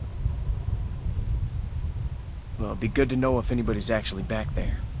 Well, it'd be good to know if anybody's actually back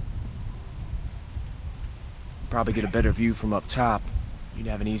there. Probably get a better view from up top. You'd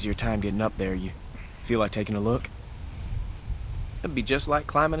have an easier time getting up there. You feel like taking a look? It'd be just like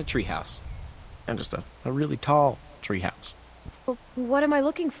climbing a treehouse. And just a really tall treehouse. Well, what am I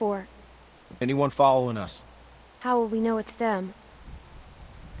looking for? Anyone following us? How will we know it's them?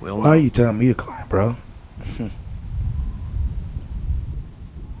 We'll Why know. are you telling me to climb, bro?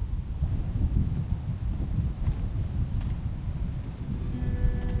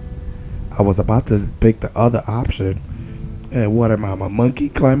 I was about to pick the other option. And what am I, a monkey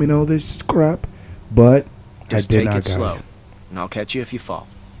climbing all this crap? But Just I did take not, it guys. slow, and I'll catch you if you fall.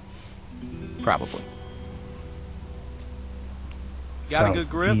 Probably. Got a good Sounds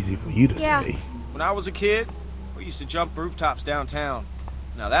grip? easy for you to Yeah. say. When I was a kid, we used to jump rooftops downtown.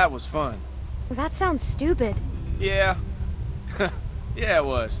 Now that was fun. That sounds stupid. Yeah. Yeah, it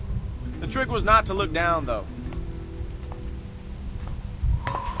was. The trick was not to look down, though.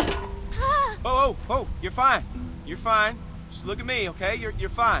 Oh, you're fine. You're fine. Just look at me, okay? You're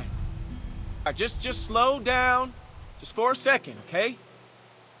fine. All right, just slow down. Just for a second, okay?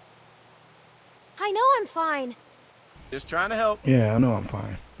 I know I'm fine. Just trying to help. Yeah, I know I'm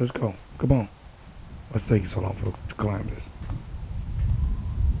fine. Let's go. Come on. What's taking so long to climb this?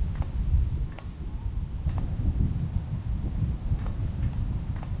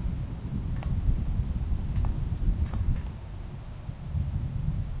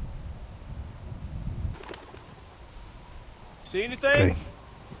 See anything? Okay.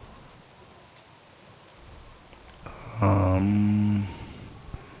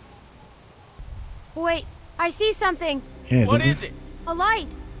 Wait, I see something. Yeah, What is it? A light.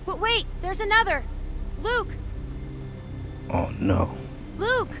 But wait, there's another. Luke! Oh no.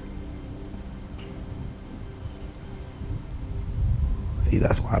 Luke! See,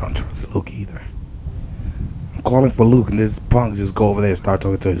 that's why I don't trust Luke either. I'm calling for Luke and this punk just go over there and start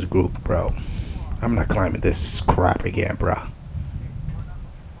talking to his group, bro. I'm not climbing this crap again, bro.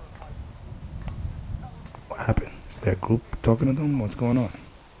 What happened? Is there a group talking to them? What's going on?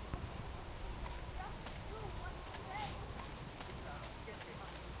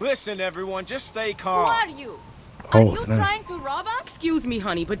 Listen, everyone, just stay Who calm. are you? Oh, Are you snap. trying to rob us? Excuse me,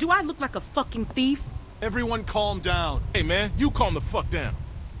 honey, but do I look like a fucking thief? Everyone calm down. Hey, man, you calm the fuck down.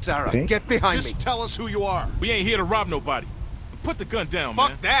 Sarah, Okay. get behind me. Just tell us who you are. We ain't here to rob nobody. Put the gun down, man.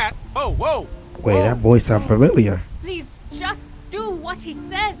 Fuck that. Whoa. Wait, that voice sounds familiar. Please, just do what he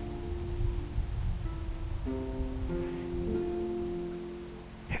says.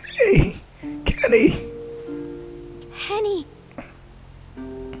 Kenny! Kenny!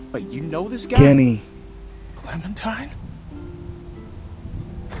 Wait, you know this guy? Kenny. Clementine?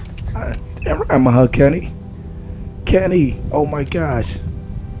 I'm a hug Kenny. Kenny, oh my gosh.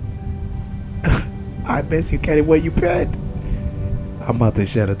 I miss you, Kenny. Where you been? I'm about to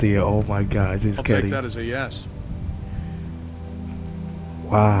shed a tear. Oh my gosh, it's I'll Kenny. take that as a yes.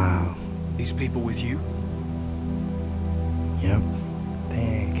 Wow. These people with you? Yep.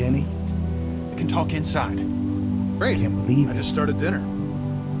 Dang, Kenny. You can talk inside. Great. I can't believe I it. just started dinner.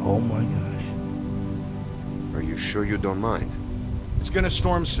 Oh my gosh. Are you sure you don't mind? It's gonna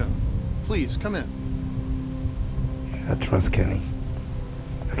storm soon. Please, come in. I trust Kenny.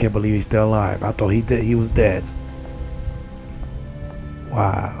 I can't believe he's still alive. I thought he was dead.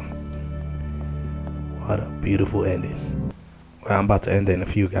 Wow. What a beautiful ending. Well, I'm about to end it in a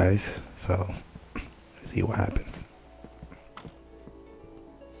few, guys. So, let's see what happens.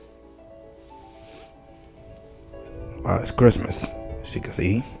 Wow, it's Christmas, as you can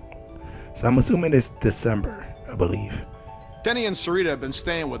see. So I'm assuming it's December, I believe. Kenny and Sarita have been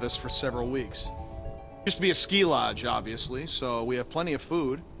staying with us for several weeks. Used to be a ski lodge, obviously, so we have plenty of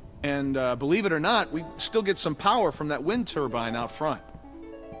food. And believe it or not, we still get some power from that wind turbine out front.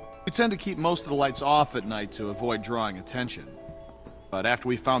 We tend to keep most of the lights off at night to avoid drawing attention. But after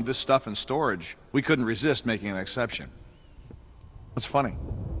we found this stuff in storage, we couldn't resist making an exception. What's funny?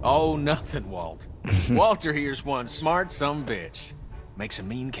 Oh, nothing, Walt. Walter here's one smart sumbitch. Makes a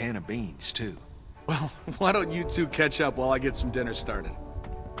mean can of beans, too. Well, why don't you two catch up while I get some dinner started?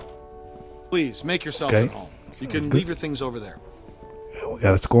 Please, make yourself Okay. at home. You Sounds can good. leave your things over there. We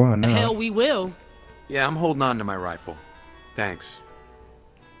got a squad now. Hell, we will. Yeah, I'm holding on to my rifle. Thanks.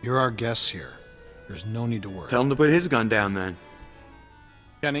 You're our guests here. There's no need to worry. Tell him to put his gun down then.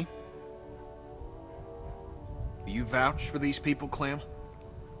 Kenny? Do you vouch for these people, Clem?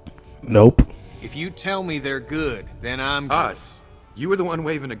 Nope. If you tell me they're good, then I'm good. Us. You were the one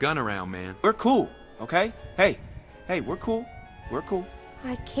waving a gun around, man. We're cool, okay? Hey, we're cool. We're cool.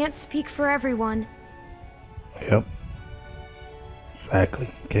 I can't speak for everyone. Yep. Exactly.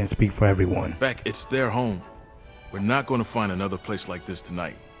 Can't speak for everyone. Beck, it's their home. We're not going to find another place like this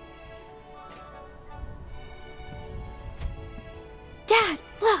tonight. Dad,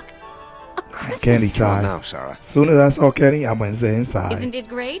 look! A Christmas Kenny tree. side. Now, Sarah. As soon as I saw Kenny, I went inside. Isn't it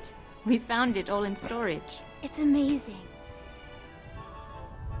great? We found it all in storage. It's amazing.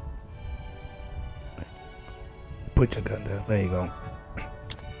 Put your gun there. There you go.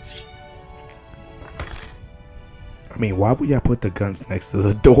 I mean, why would y'all put the guns next to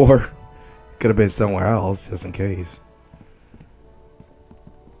the door? Could have been somewhere else, just in case.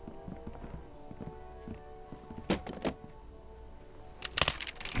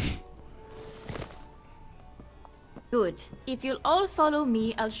 Good. If you'll all follow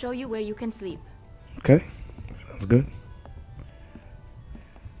me, I'll show you where you can sleep. Okay. Sounds good.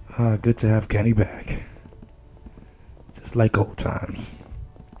 Good to have Kenny back. Just like old times.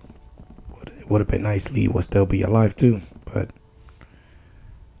 Would have been nice Lee would still be alive too, but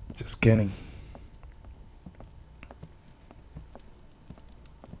just Kenny.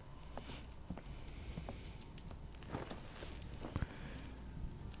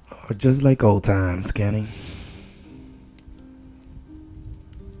 Oh, just like old times, Kenny.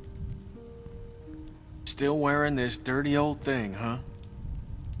 Still wearing this dirty old thing, huh?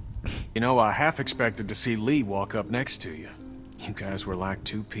 You know, I half expected to see Lee walk up next to you. You guys were like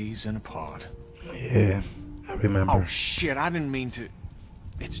two peas in a pod. Yeah, I remember. Oh, shit, I didn't mean to...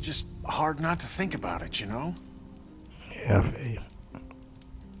 It's just hard not to think about it, you know? Yeah, I feel you.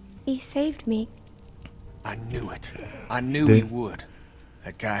 He saved me. I knew it. I knew he would.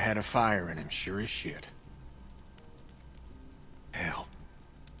 That guy had a fire in him, sure as shit. Hell.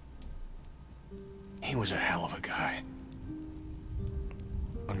 He was a hell of a guy.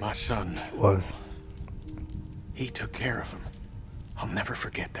 When my son... Was. He took care of him. I'll never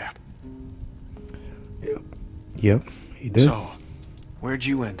forget that. Yep, he did. So, where'd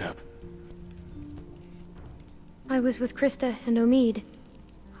you end up? I was with Krista and Omid.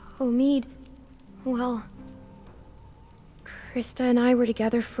 Omid, well... Krista and I were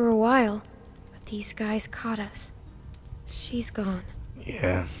together for a while, but these guys caught us. She's gone.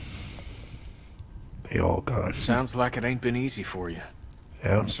 Yeah. They all gone. Sounds like it ain't been easy for you.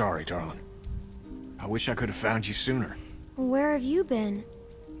 Yep. I'm sorry, darling. I wish I could have found you sooner. Where have you been?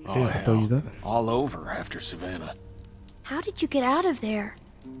 Oh, Yeah, I hell. thought you did. All over after Savannah. How did you get out of there?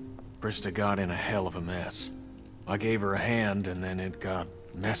 Krista got in a hell of a mess. I gave her a hand, and then it got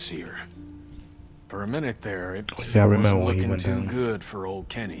messier. For a minute there, it Yeah, I remember wasn't when he looking went too down. good for old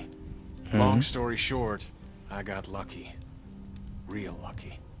Kenny. Long story short, I got lucky. Real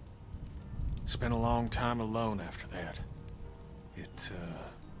lucky. Spent a long time alone after that.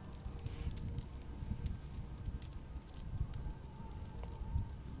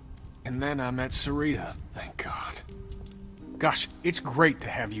 And then I met Sarita, thank God. Gosh, it's great to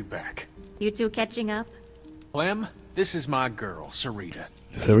have you back. You two catching up? Clem, this is my girl, Sarita.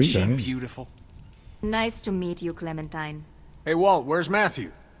 Sarita, Isn't she beautiful? Nice to meet you, Clementine. Hey, Walt, where's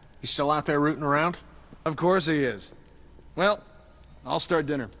Matthew? He's still out there rooting around? Of course he is. Well, I'll start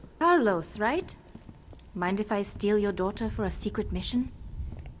dinner. Carlos, right? Mind if I steal your daughter for a secret mission?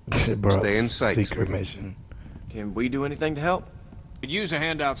 Bro, Stay in sight, secret sweetie. mission. Can we do anything to help? Could use a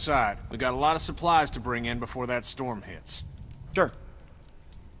hand outside. We got a lot of supplies to bring in before that storm hits. Sure.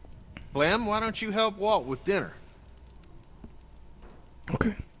 Clem, why don't you help Walt with dinner?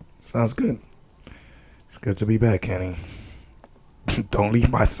 Okay, sounds good. It's good to be back, Kenny. Don't leave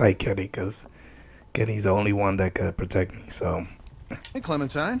my sight, Kenny, because Kenny's the only one that could protect me, so... Hey,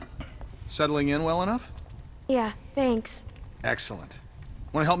 Clementine. Settling in well enough? Yeah, thanks. Excellent.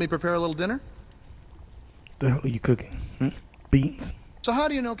 Want to help me prepare a little dinner? The hell are you cooking? Beans? So how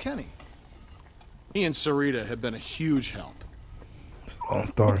do you know Kenny? He and Sarita have been a huge help. It's a long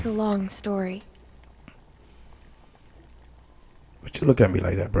story. It's a long story. But you look at me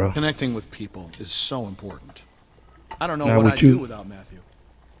like that, bro. Connecting with people is so important. I don't know Now what with I'd you. do without Matthew.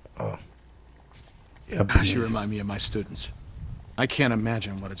 Oh. Yeah, Gosh, you beans. remind me of my students. I can't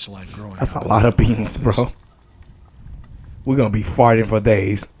imagine what it's like growing That's up. a lot of beans, bro. We're gonna be farting for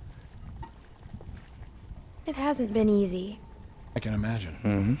days. It hasn't been easy. I can imagine.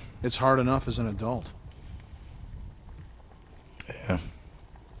 Mm-hmm. It's hard enough as an adult. Yeah.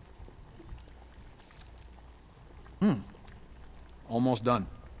 Almost done.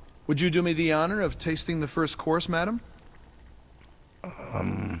 Would you do me the honor of tasting the first course, madam?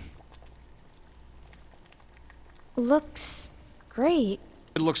 Looks great.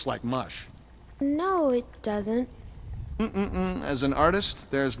 It looks like mush. No, it doesn't. As an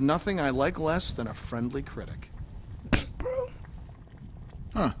artist, there's nothing I like less than a friendly critic.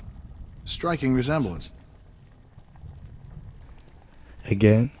 Huh. Striking resemblance.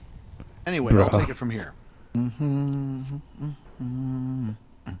 Again? Anyway, Bro. I'll take it from here.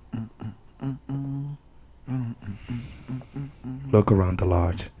 Look around the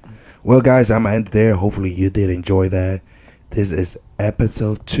lodge. Well, guys, I'm gonna end it there. Hopefully you did enjoy that. This is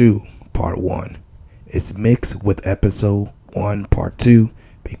episode 2, part 1. It's mixed with episode 1, part 2,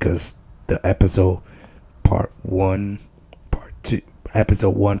 because the episode 1,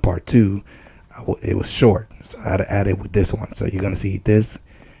 part 2, it was short, so I had to add it with this one. So you're gonna see this,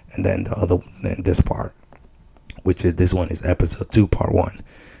 and then the other, then this part, which is this one is episode 2, part 1.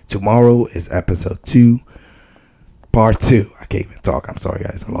 Tomorrow is episode 2, part 2. I can't even talk. I'm sorry,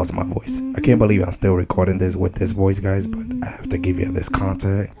 guys. I lost my voice. I can't believe I'm still recording this with this voice, guys, but I have to give you this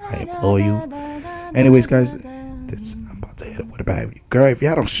contact. I implore you. Anyways, guys, I'm about to hit it with a bag. Girl, if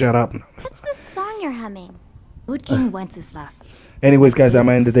y'all don't shut up. No, What's this song you're humming? Good King Wenceslas. anyways, guys, I'm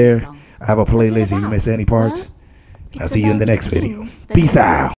gonna end it there. I have a playlist if you miss any parts. I'll see you in the next video. Peace out.